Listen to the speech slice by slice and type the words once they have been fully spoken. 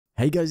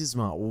Hey guys, it's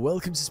Mark.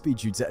 Welcome to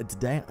SpeedTutor, and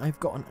today I've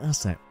got an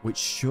asset which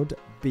should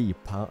be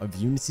part of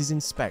Unity's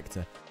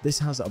Inspector. This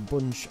has a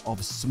bunch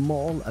of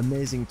small,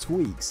 amazing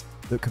tweaks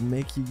that can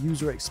make your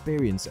user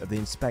experience of the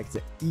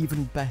Inspector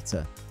even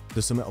better.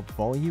 To sum it up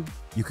for you,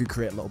 you could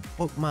create little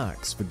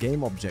bookmarks for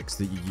game objects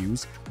that you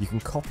use, you can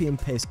copy and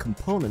paste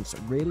components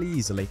really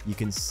easily, you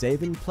can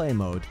save in play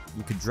mode,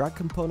 you can drag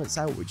components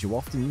out which you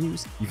often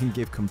use, you can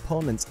give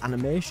components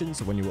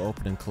animations when you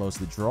open and close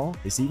the drawer.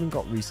 It's even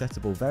got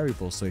resettable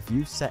variables, so if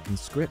you set in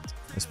script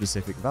a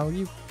specific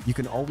value, you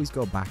can always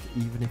go back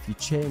even if you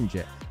change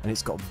it. And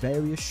it's got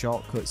various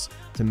shortcuts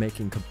to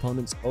making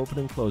components open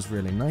and close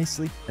really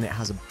nicely, and it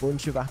has a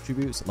bunch of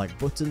attributes like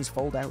buttons,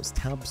 foldouts,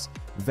 tabs,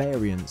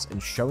 variants,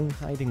 and showing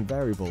hiding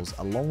variables,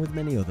 along with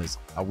many others.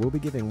 I will be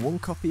giving one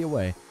copy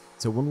away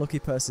to one lucky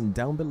person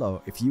down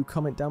below if you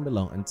comment down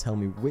below and tell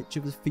me which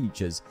of the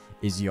features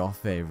is your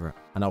favorite,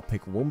 and I'll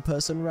pick one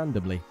person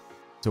randomly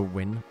to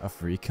win a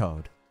free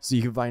code. So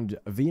you can find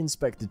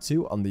vInspector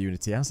 2 on the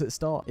Unity Asset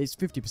Store. It's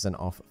 50%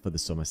 off for the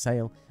summer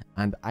sale,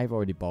 and I've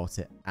already bought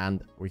it,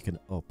 and we can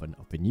open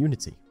up in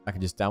Unity. I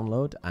can just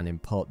download and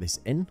import this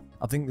in.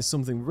 I think there's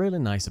something really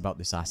nice about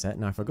this asset.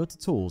 Now if I go to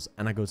Tools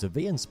and I go to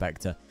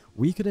vInspector,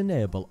 we could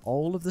enable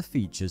all of the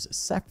features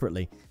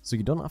separately, so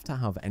you don't have to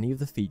have any of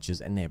the features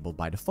enabled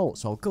by default.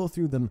 So I'll go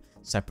through them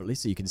separately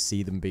so you can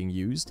see them being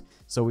used.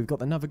 So we've got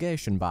the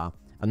navigation bar,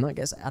 and that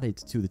gets added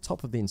to the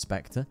top of the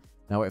Inspector.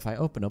 Now if I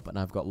open up and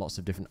I've got lots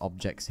of different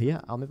objects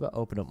here, I'll maybe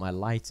open up my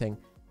lighting.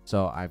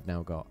 So I've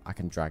now got, I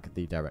can drag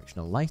the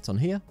directional light on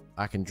here,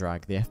 I can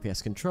drag the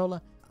FPS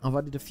controller. I've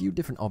added a few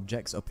different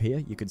objects up here.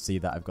 You can see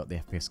that I've got the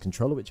FPS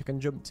controller which I can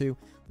jump to,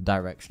 the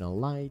directional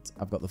light,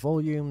 I've got the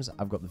volumes,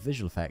 I've got the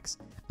visual effects,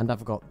 and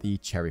I've got the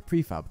cherry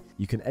prefab.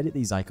 You can edit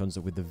these icons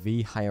with the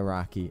V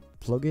hierarchy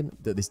plugin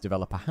that this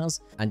developer has,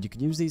 and you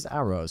can use these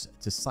arrows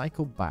to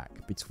cycle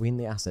back between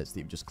the assets that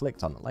you've just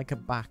clicked on, like a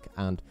back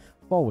and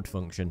forward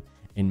function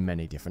in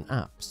many different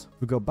apps.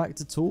 We go back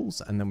to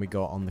Tools and then we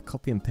go on the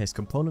copy and paste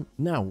component.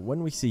 Now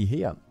when we see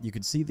here, you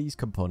can see these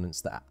components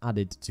that are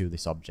added to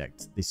this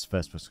object, this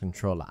first person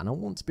controller, and I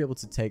want to be able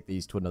to take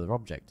these to another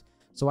object.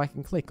 So I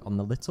can click on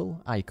the little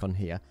icon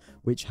here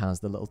which has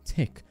the little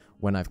tick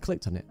when I've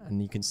clicked on it,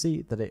 and you can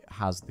see that it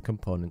has the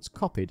components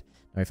copied.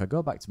 Now if I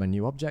go back to my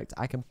new object,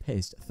 I can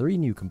paste 3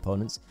 new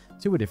components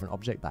to a different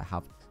object that I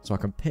have, so I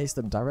can paste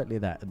them directly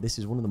there. And this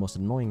is one of the most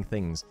annoying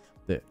things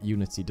that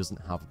Unity doesn't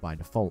have by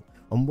default.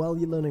 And while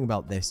you're learning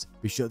about this,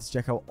 be sure to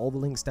check out all the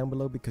links down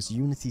below because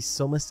Unity's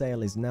summer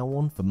sale is now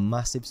on for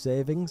massive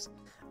savings.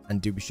 And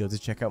do be sure to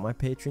check out my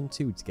Patreon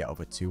too to get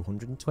over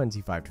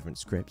 225 different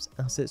scripts,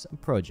 assets and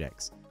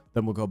projects.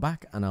 Then we'll go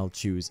back and I'll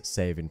choose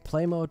save in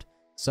play mode.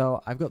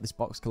 So I've got this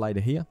box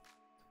collider here.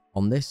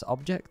 On this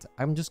object,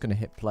 I'm just going to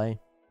hit play.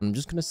 I'm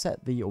just going to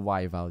set the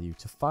Y value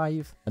to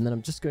 5, and then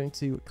I'm just going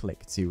to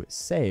click to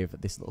save,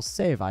 this little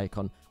save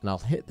icon, and I'll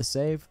hit the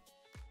save.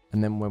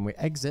 And then when we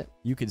exit,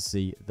 you can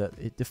see that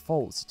it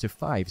defaults to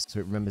 5, so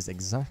it remembers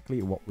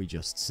exactly what we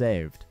just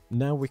saved.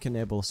 Now we can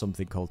enable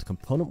something called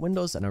component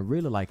windows, and I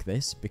really like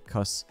this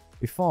because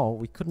before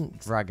we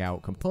couldn't drag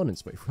out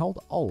components, but if we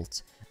hold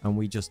Alt and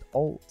we just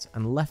Alt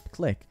and left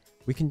click,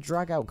 we can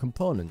drag out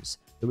components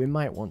that we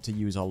might want to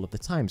use all of the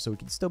time. So we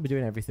can still be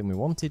doing everything we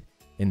wanted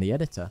in the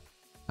editor,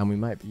 and we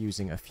might be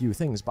using a few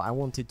things, but I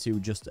wanted to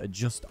just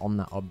adjust on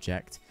that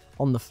object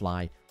on the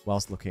fly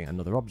whilst looking at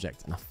another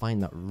object, and I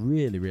find that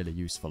really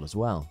useful as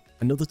well.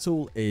 Another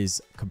tool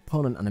is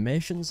component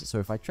animations. So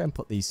if I try and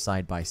put these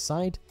side by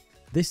side,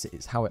 this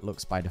is how it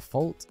looks by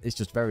default. It's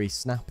just very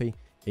snappy.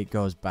 It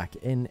goes back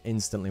in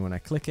instantly when I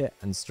click it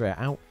and straight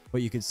out.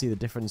 But you can see the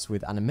difference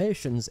with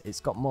animations. It's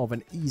got more of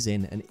an ease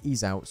in and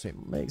ease out, so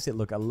it makes it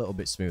look a little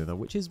bit smoother,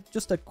 which is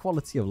just a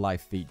quality of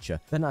life feature.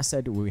 Then I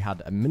said we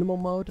had a minimal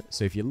mode.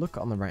 So if you look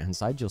on the right hand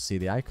side, you'll see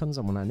the icons,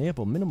 and when I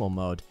enable minimal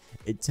mode,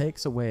 it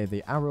takes away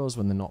the arrows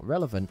when they're not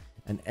relevant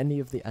and any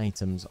of the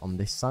items on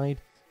this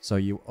side. So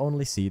you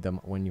only see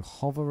them when you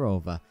hover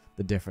over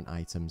the different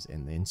items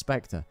in the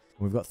inspector. And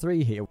we've got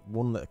 3 here,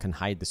 one that can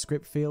hide the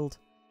script field,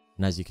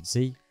 and as you can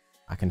see,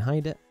 I can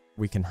hide it.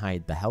 We can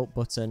hide the help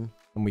button,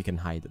 and we can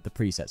hide the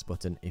presets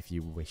button if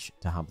you wish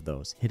to have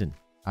those hidden.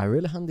 A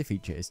really handy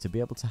feature is to be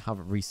able to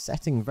have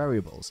resetting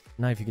variables.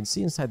 Now if you can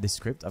see inside this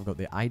script, I've got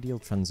the ideal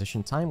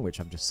transition time, which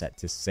I've just set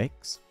to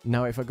 6.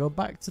 Now if I go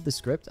back to the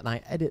script and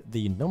I edit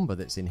the number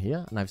that's in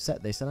here, and I've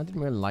set this and I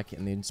didn't really like it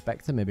in the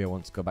inspector, maybe I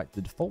want to go back to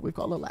the default, we've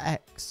got a little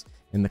X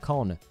in the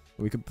corner.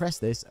 We can press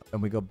this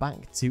and we go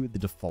back to the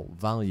default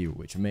value,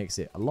 which makes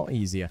it a lot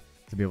easier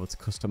to be able to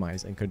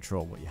customize and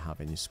control what you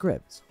have in your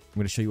script. I'm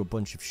going to show you a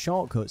bunch of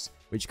shortcuts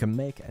which can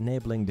make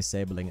enabling,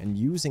 disabling and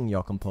using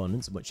your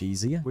components much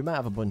easier. We might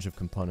have a bunch of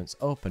components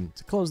open.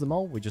 To close them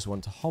all, we just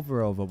want to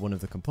hover over one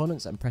of the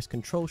components and press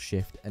Ctrl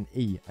Shift and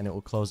E, and it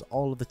will close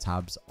all of the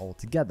tabs all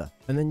together.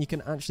 And then you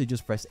can actually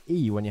just press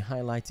E when you're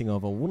highlighting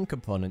over one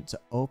component to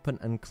open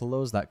and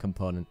close that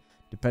component,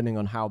 depending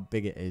on how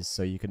big it is,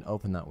 so you can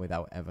open that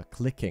without ever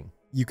clicking.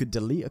 You could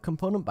delete a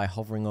component by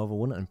hovering over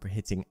one and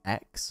hitting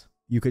X.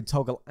 You could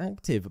toggle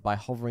active by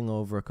hovering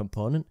over a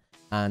component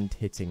and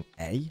hitting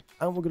A.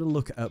 And we're going to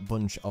look at a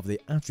bunch of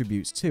the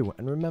attributes too.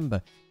 And remember,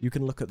 you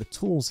can look at the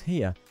tools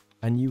here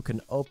and you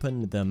can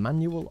open the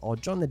manual or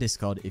join the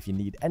Discord if you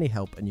need any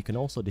help, and you can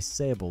also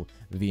disable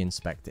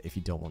vInspector if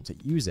you don't want to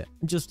use it.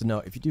 And just to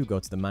note, if you do go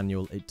to the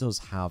manual, it does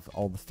have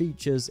all the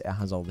features, it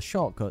has all the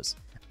shortcuts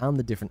and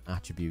the different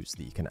attributes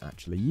that you can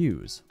actually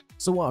use.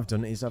 So what I've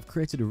done is I've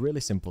created a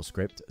really simple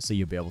script so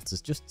you'll be able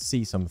to just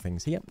see some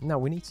things here. Now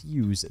we need to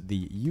use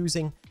the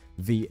using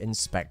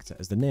vInspector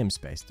as the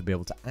namespace to be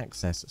able to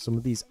access some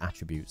of these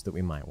attributes that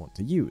we might want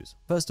to use.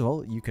 First of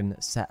all, you can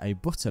set a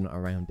button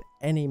around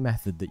any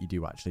method that you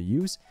do actually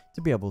use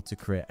to be able to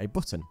create a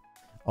button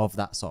of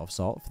that sort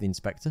for the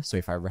inspector. So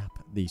if I wrap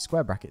the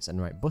square brackets and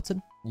write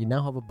button, you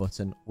now have a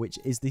button which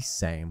is the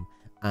same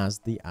as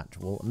the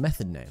actual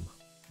method name.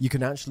 You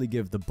can actually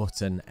give the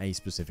button a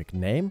specific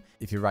name.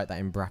 If you write that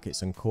in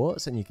brackets and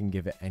quotes, and you can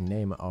give it a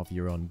name of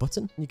your own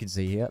button. You can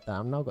see here that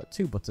I've now got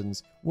two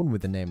buttons, one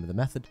with the name of the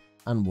method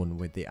and one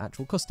with the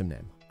actual custom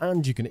name.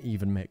 And you can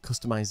even make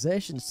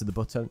customizations to the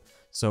button,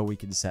 so we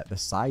can set the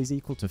size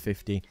equal to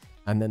 50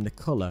 and then the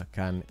color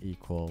can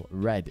equal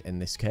red in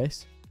this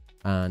case.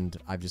 And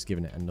I've just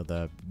given it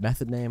another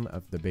method name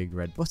of the big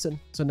red button.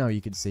 So now you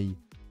can see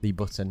the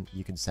button,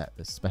 you can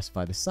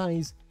specify the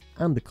size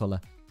and the color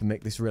to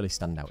make this really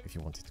stand out if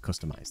you wanted to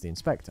customize the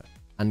inspector.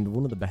 And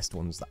one of the best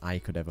ones that I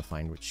could ever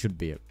find, which should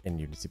be in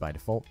Unity by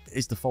default,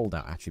 is the fold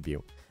out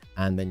attribute.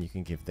 And then you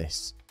can give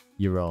this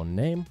your own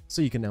name.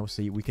 So you can now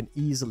see we can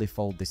easily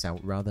fold this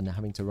out rather than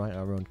having to write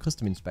our own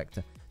custom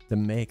inspector to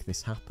make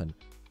this happen.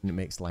 And it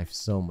makes life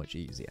so much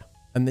easier.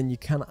 And then you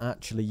can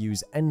actually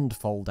use end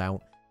fold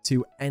out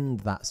to end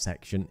that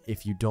section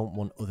if you don't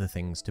want other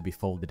things to be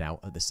folded out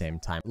at the same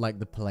time, like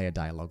the player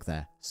dialogue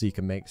there, so you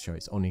can make sure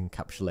it's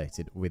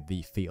unencapsulated with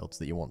the fields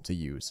that you want to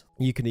use.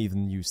 You can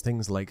even use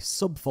things like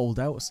sub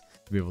foldouts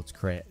to be able to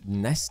create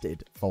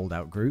nested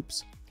foldout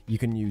groups. You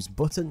can use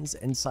buttons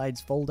inside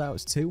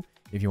foldouts too,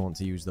 if you want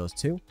to use those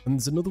too. And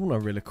there's another one I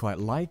really quite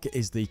like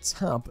is the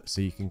tab, so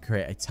you can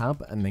create a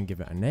tab and then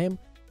give it a name,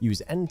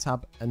 use end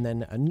tab and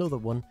then another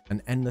one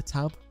and end the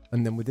tab.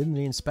 And then within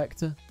the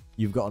inspector,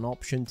 you've got an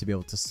option to be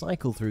able to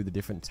cycle through the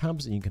different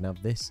tabs, and you can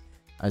have this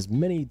as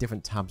many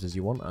different tabs as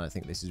you want, and I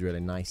think this is really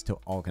nice to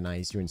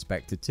organize your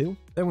inspector too.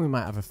 Then we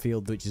might have a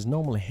field which is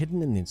normally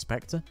hidden in the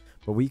inspector,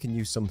 but we can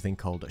use something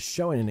called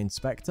showing an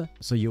inspector,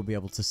 so you'll be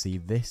able to see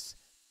this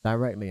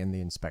directly in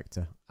the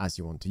inspector as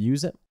you want to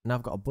use it. And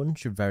I've got a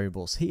bunch of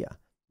variables here.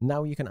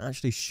 Now you can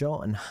actually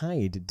show and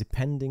hide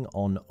depending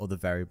on other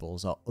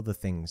variables or other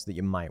things that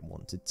you might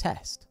want to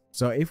test.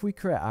 So if we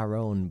create our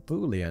own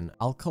boolean,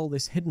 I'll call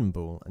this hidden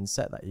bool and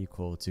set that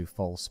equal to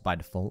false by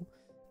default.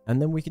 And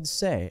then we can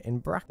say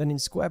in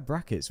square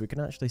brackets, we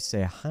can actually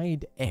say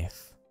hide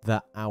if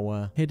that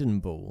our hidden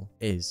bool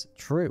is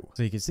true.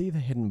 So you can see the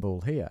hidden bool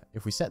here.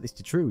 If we set this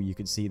to true, you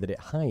can see that it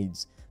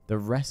hides the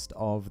rest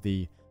of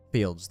the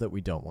fields that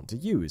we don't want to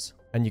use.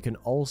 And you can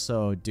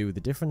also do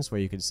the difference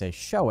where you can say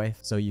show if,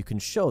 so you can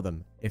show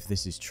them if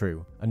this is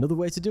true. Another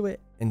way to do it,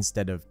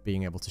 instead of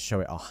being able to show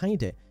it or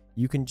hide it,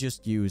 you can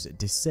just use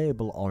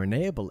disable or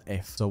enable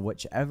if, so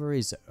whichever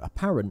is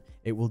apparent,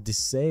 it will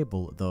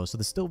disable those. So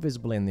they're still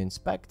visible in the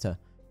inspector,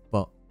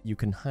 but you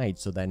can hide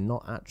so they're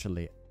not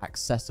actually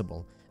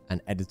accessible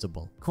and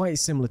editable. Quite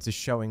similar to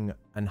showing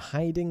and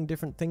hiding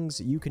different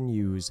things, you can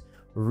use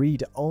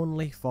read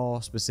only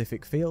for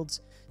specific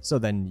fields, so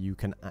then you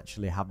can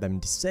actually have them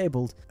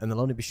disabled and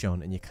they'll only be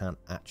shown and you can't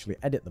actually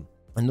edit them.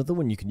 Another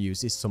one you can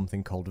use is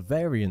something called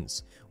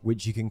variants,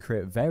 which you can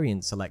create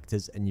variant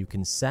selectors and you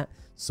can set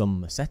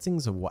some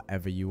settings of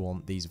whatever you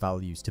want these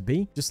values to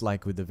be. Just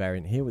like with the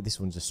variant here, where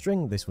this one's a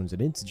string, this one's an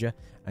integer,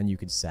 and you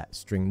can set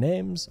string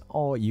names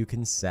or you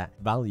can set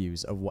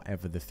values of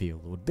whatever the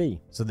field would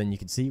be. So then you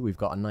can see we've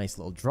got a nice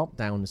little drop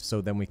down, so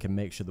then we can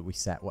make sure that we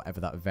set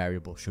whatever that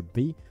variable should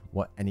be,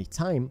 any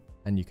time,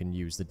 and you can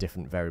use the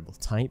different variable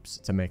types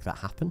to make that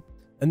happen.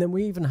 And then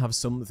we even have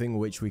something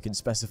which we can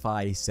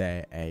specify,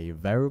 say a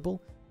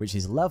variable, which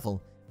is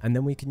level, and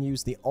then we can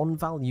use the on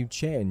value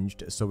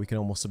changed, so we can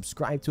almost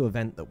subscribe to an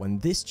event that when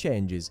this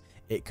changes,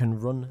 it can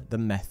run the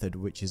method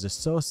which is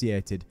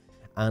associated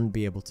and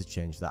be able to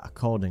change that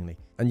accordingly.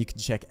 And you can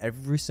check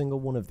every single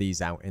one of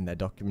these out in their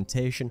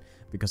documentation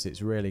because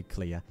it's really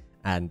clear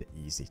and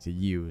easy to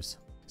use.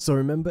 So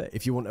remember,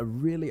 if you want a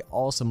really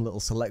awesome little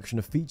selection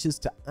of features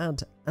to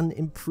add and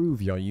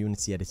improve your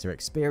Unity editor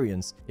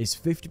experience, it's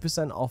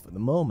 50% off at the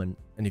moment,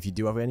 and if you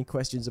do have any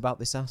questions about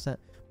this asset,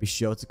 be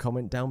sure to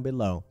comment down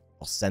below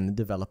or send the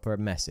developer a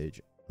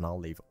message and I'll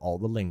leave all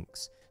the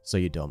links so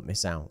you don't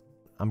miss out.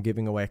 I'm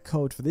giving away a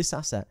code for this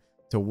asset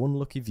to one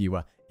lucky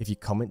viewer if you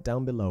comment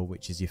down below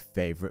which is your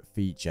favourite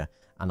feature,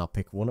 and I'll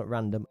pick one at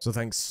random. So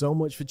thanks so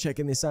much for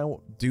checking this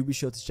out. Do be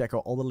sure to check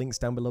out all the links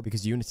down below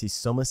because Unity's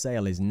summer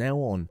sale is now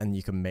on and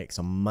you can make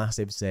some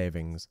massive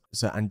savings.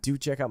 And do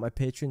check out my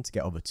Patreon to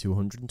get over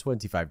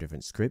 225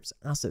 different scripts,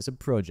 assets and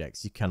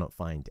projects you cannot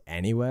find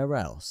anywhere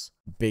else.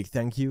 Big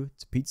thank you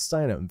to Pete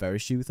Steiner and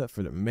vInspector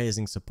for their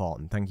amazing support,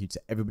 and thank you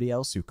to everybody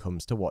else who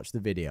comes to watch the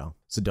video.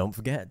 So don't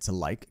forget to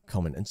like,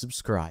 comment and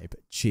subscribe.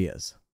 Cheers.